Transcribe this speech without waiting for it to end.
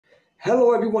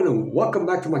Hello everyone and welcome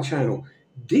back to my channel.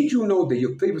 Did you know that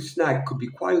your favorite snack could be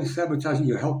quietly sabotaging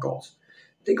your health goals?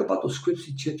 Think about those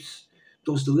crispy chips,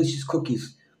 those delicious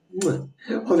cookies, or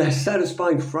that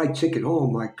satisfying fried chicken. Oh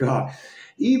my God.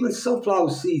 Even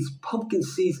sunflower seeds, pumpkin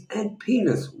seeds, and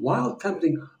peanuts, while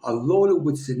tempting, are loaded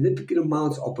with significant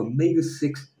amounts of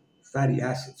omega-6 fatty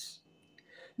acids.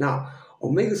 Now,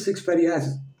 omega-6 fatty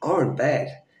acids aren't bad.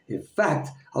 In fact,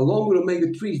 along with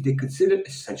omega-3s, they're considered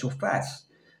essential fats.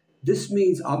 This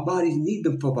means our bodies need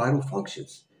them for vital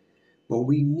functions, but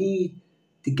we need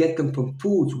to get them from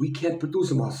foods. We can't produce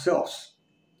them ourselves.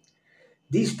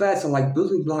 These fats are like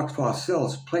building blocks for our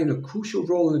cells, playing a crucial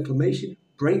role in inflammation,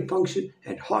 brain function,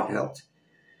 and heart health.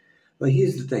 But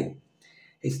here's the thing.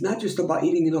 It's not just about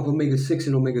eating enough omega-6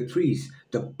 and omega-3s.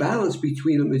 The balance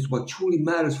between them is what truly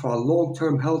matters for our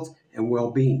long-term health and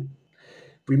well-being.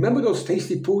 Remember those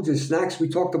tasty foods and snacks we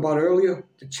talked about earlier?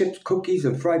 The chips, cookies,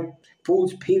 and fried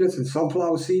foods, peanuts, and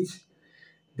sunflower seeds?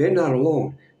 They're not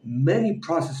alone. Many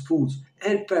processed foods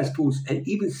and fast foods and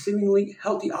even seemingly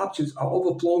healthy options are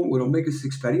overflowing with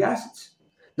omega-6 fatty acids.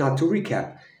 Now, to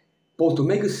recap, both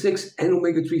omega-6 and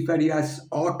omega-3 fatty acids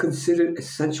are considered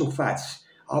essential fats.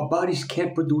 Our bodies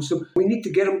can't produce them. We need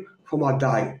to get them from our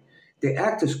diet. They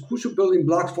act as crucial building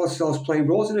blocks for our cells, playing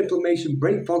roles in inflammation,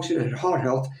 brain function, and heart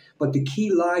health, but the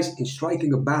key lies in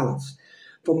striking a balance.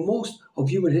 For most of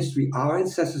human history, our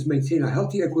ancestors maintained a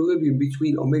healthy equilibrium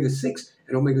between omega-6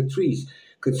 and omega-3s,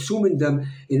 consuming them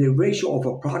in a ratio of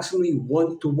approximately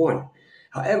 1:1.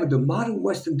 However, the modern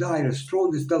Western diet has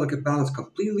thrown this delicate balance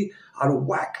completely out of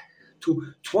whack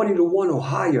to 20:1 or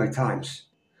higher at times.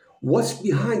 What's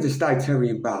behind this dietary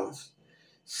imbalance?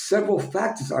 Several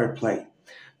factors are at play.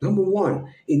 Number one,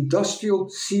 industrial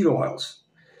seed oils.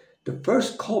 The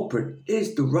first culprit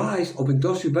is the rise of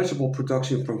industrial vegetable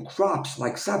production from crops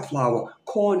like safflower,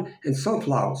 corn, and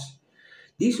sunflowers.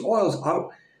 These oils are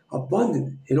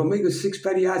abundant in omega-6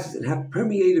 fatty acids and have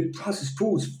permeated processed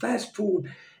foods, fast food,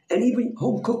 and even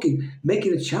home cooking,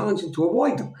 making it challenging to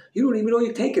avoid them. You don't even know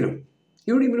you're taking them.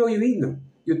 You don't even know you're eating them.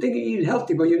 You're thinking you're eating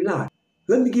healthy, but you're not.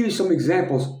 Let me give you some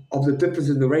examples of the difference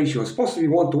in the ratio. It's supposed to be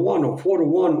 1:1 or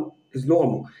 4:1 is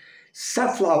normal.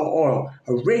 Safflower oil,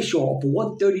 a ratio of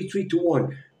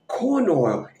 133:1. Corn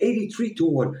oil,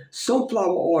 83:1.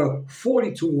 Sunflower oil,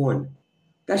 40:1.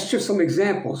 That's just some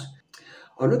examples.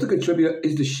 Another contributor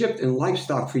is the shift in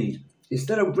livestock feed.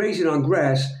 Instead of grazing on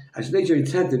grass, as nature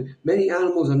intended, many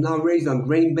animals are now raised on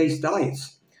grain-based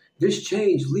diets. This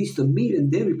change leads to meat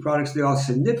and dairy products that are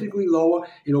significantly lower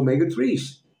in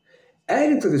omega-3s.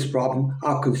 Adding to this problem,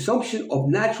 our consumption of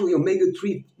naturally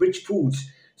omega-3 rich foods,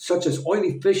 such as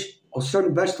oily fish or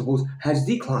certain vegetables, has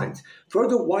declined,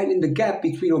 further widening the gap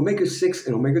between omega-6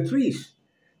 and omega-3s.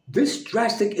 This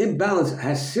drastic imbalance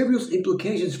has serious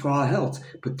implications for our health,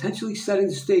 potentially setting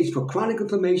the stage for chronic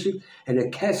inflammation and a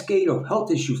cascade of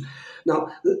health issues. Now,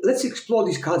 let's explore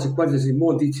these consequences in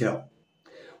more detail.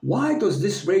 Why does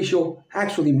this ratio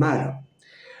actually matter?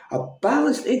 A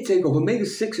balanced intake of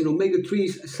omega-6 and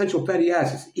omega-3s essential fatty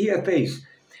acids, EFAs,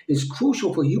 is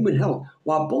crucial for human health.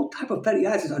 While both types of fatty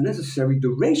acids are necessary, the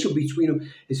ratio between them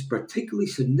is particularly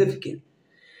significant.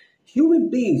 Human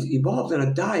beings evolved on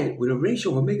a diet with a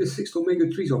ratio of omega-6 to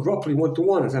omega-3s of roughly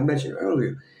 1:1, as I mentioned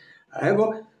earlier.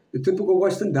 However, the typical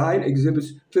Western diet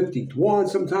exhibits 15:1,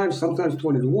 sometimes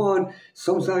 20:1,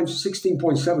 sometimes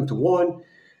 16.7:1.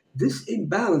 This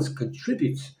imbalance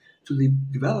contributes to the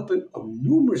development of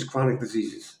numerous chronic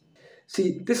diseases.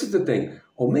 See, this is the thing.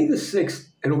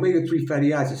 Omega-6 and omega-3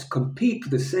 fatty acids compete for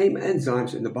the same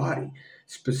enzymes in the body,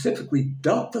 specifically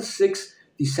delta-6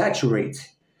 desaturase.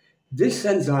 This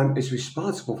enzyme is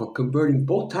responsible for converting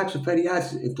both types of fatty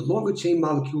acids into longer-chain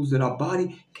molecules that our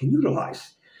body can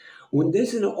utilize. When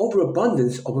there's an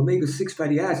overabundance of omega-6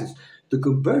 fatty acids, the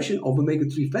conversion of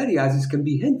omega-3 fatty acids can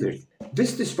be hindered.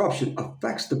 This disruption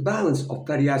affects the balance of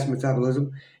fatty acid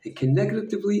metabolism and can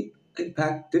negatively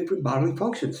impact different bodily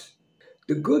functions.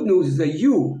 The good news is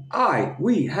that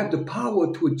we have the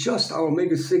power to adjust our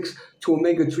omega-6 to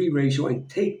omega-3 ratio and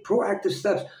take proactive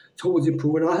steps towards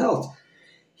improving our health.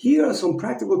 Here are some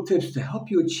practical tips to help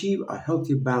you achieve a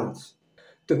healthier balance.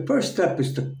 The first step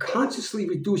is to consciously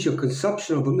reduce your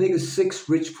consumption of omega-6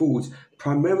 rich foods,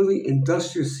 primarily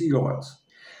industrial seed oils.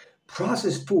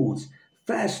 Processed foods,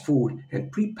 fast food,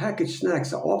 and prepackaged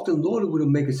snacks are often loaded with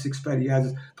omega-6 fatty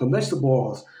acids from vegetable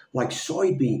oils like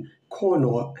soybean, corn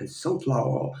oil, and sunflower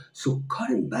oil, so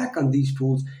cutting back on these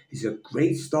foods is a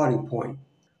great starting point.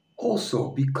 Also,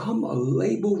 become a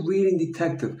label-reading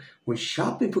detective. When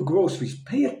shopping for groceries,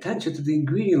 pay attention to the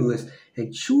ingredient list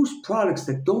and choose products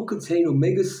that don't contain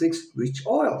omega-6 rich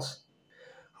oils.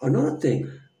 Another thing,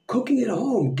 Cooking at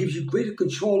home gives you greater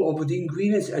control over the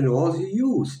ingredients and oils you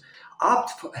use.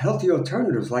 Opt for healthier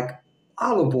alternatives like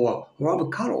olive oil or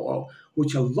avocado oil,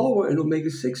 which are lower in omega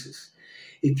 6s.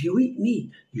 If you eat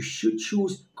meat, you should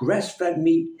choose grass fed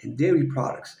meat and dairy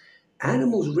products.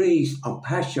 Animals raised on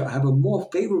pasture have a more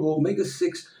favorable omega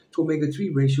 6 to omega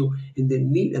 3 ratio in their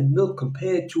meat and milk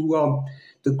compared to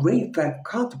the grain fed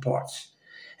counterparts.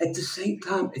 At the same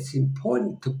time, it's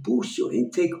important to boost your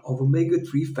intake of omega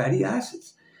 3 fatty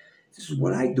acids. This is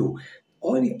what I do.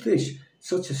 Oily fish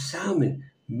such as salmon,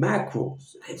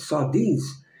 mackerels, and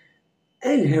sardines,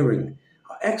 and herring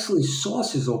are excellent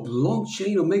sources of long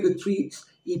chain omega 3s,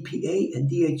 EPA, and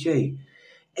DHA.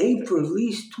 Aim for at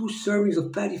least 2 servings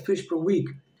of fatty fish per week.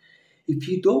 If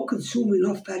you don't consume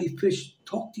enough fatty fish,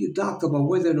 talk to your doctor about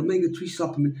whether an omega 3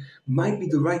 supplement might be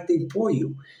the right thing for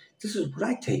you. This is what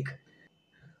I take.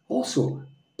 Also,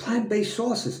 plant-based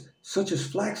sources such as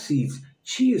flax seeds,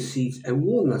 chia seeds, and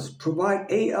walnuts provide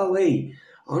ALA,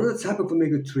 another type of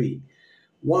omega-3.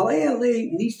 While ALA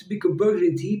needs to be converted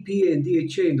into EPA and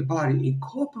DHA in the body,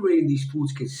 incorporating these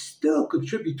foods can still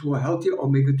contribute to a healthier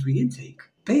omega-3 intake.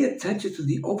 Pay attention to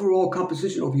the overall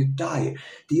composition of your diet.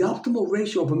 The optimal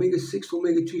ratio of omega-6 to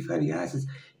omega-3 fatty acids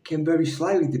can vary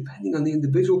slightly depending on the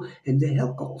individual and their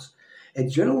health goals. A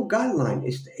general guideline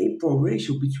is to aim for a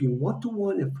ratio between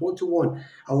 1:1 and 4:1,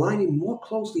 aligning more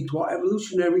closely to our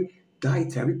evolutionary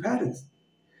dietary patterns.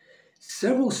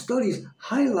 Several studies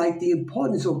highlight the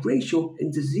importance of ratio in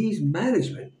disease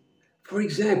management. For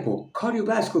example,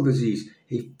 cardiovascular disease,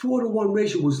 a 4:1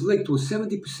 ratio was linked to a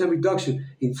 70% reduction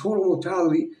in total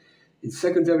mortality in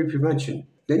secondary prevention.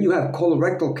 Then you have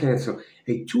colorectal cancer,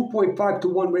 a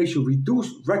 2.5:1 ratio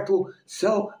reduced rectal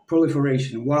cell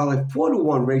proliferation, while a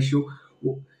 4:1 ratio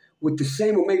with the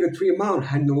same omega-3 amount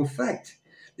had no effect.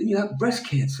 Then you have breast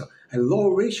cancer, a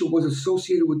lower ratio was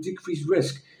associated with decreased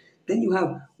risk. Then you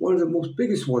have one of the most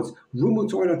biggest ones,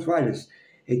 rheumatoid arthritis,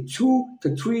 a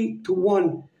 2-3 to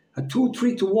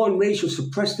 1 ratio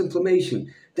suppressed inflammation.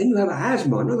 Then you have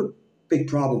asthma, another big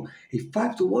problem. A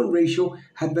 5:1 ratio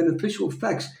had beneficial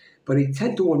effects, but a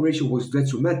 10:1 ratio was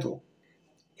detrimental.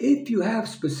 If you have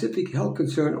specific health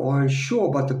concern or are unsure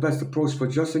about the best approach for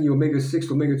adjusting your omega-6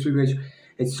 to omega-3 ratio,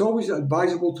 it's always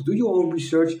advisable to do your own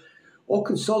research or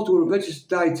consult with a registered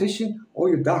dietitian or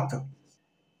your doctor.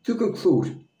 To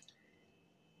conclude,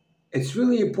 it's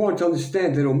really important to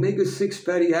understand that omega-6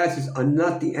 fatty acids are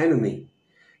not the enemy.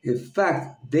 In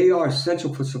fact, they are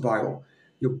essential for survival.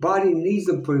 Your body needs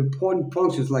them for important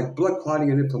functions like blood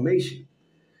clotting and inflammation.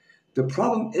 The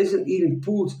problem isn't eating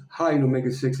foods high in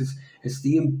omega-6s, it's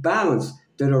the imbalance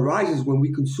that arises when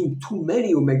we consume too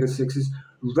many omega-6s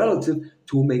relative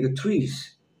to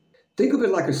omega-3s. Think of it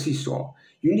like a seesaw.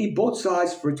 You need both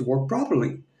sides for it to work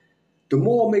properly. The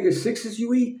more omega-6s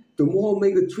you eat, the more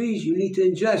omega-3s you need to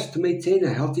ingest to maintain a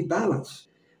healthy balance.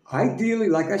 Ideally,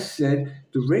 like I said,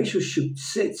 the ratio should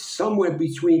sit somewhere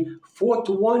between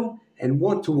 4:1 and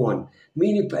 1:1,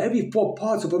 meaning for every 4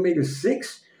 parts of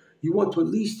omega-6, you want to at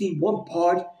least eat 1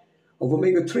 part of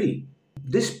omega-3.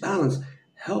 This balance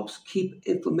helps keep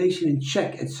inflammation in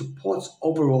check and supports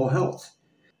overall health.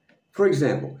 For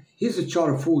example, here's a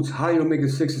chart of foods high in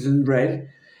omega-6s in red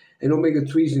and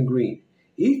omega-3s in green.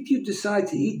 If you decide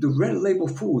to eat the red label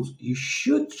foods, you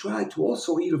should try to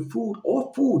also eat a food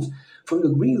or foods from the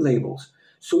green labels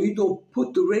so you don't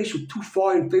put the ratio too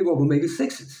far in favor of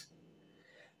omega-6s.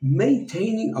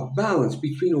 Maintaining a balance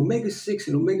between omega-6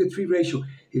 and omega-3 ratio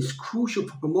is crucial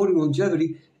for promoting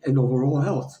longevity and overall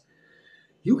health.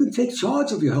 You can take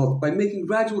charge of your health by making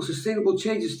gradual, sustainable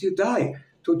changes to your diet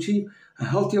to achieve a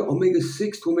healthier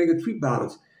omega-6 to omega-3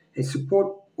 balance and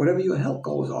support whatever your health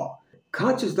goals are.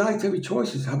 Conscious dietary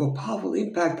choices have a powerful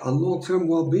impact on long-term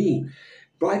well-being.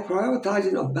 By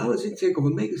prioritizing a balanced intake of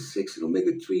omega-6 and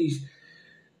omega-3s,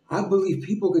 I believe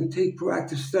people can take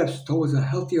proactive steps towards a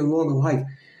healthier, longer life.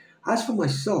 As for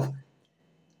myself,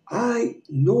 I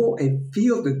know and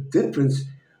feel the difference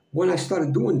when I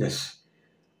started doing this.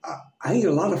 I eat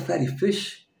a lot of fatty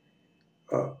fish.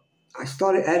 I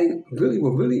started adding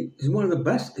what really is one of the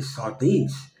best is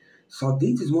sardines.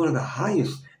 Sardines is one of the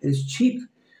highest, and it's cheap.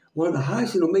 One of the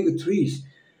highest in omega-3s.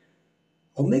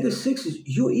 Omega-6s,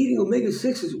 you're eating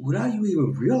omega-6s without you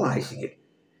even realizing it.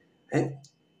 And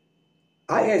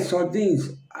I add sardines,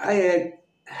 I add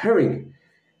herring,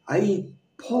 I eat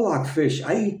pollock fish,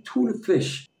 I eat tuna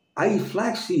fish, I eat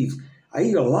flax seeds, I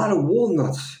eat a lot of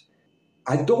walnuts.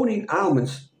 I don't eat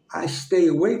almonds. I stay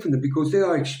away from them because they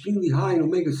are extremely high in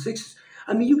omega-6s.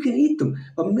 I mean, you can eat them,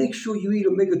 but make sure you eat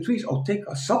omega-3s or take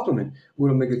a supplement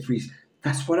with omega-3s.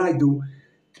 That's what I do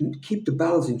to keep the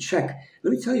balance in check.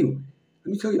 Let me tell you,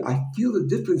 Let me tell you, I feel the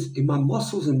difference in my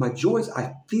muscles and my joints.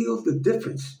 I feel the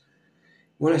difference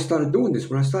when I started doing this.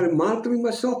 When I started monitoring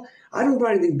myself, I don't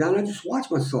write anything down. I just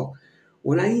watch myself.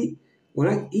 When I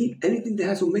eat anything that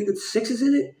has omega-6s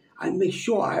in it, I make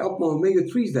sure I up my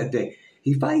omega-3s that day.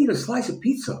 If I eat a slice of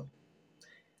pizza,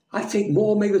 I take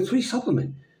more omega-3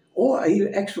 supplement, or I eat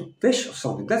an extra fish or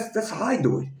something. That's how I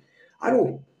do it. I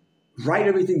don't write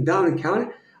everything down and count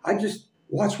it. I just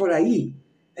watch what I eat.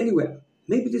 Anyway,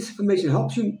 maybe this information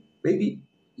helps you. Maybe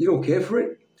you don't care for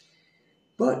it.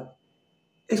 But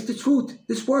it's the truth.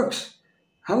 This works.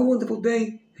 Have a wonderful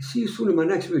day and see you soon in my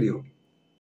next video.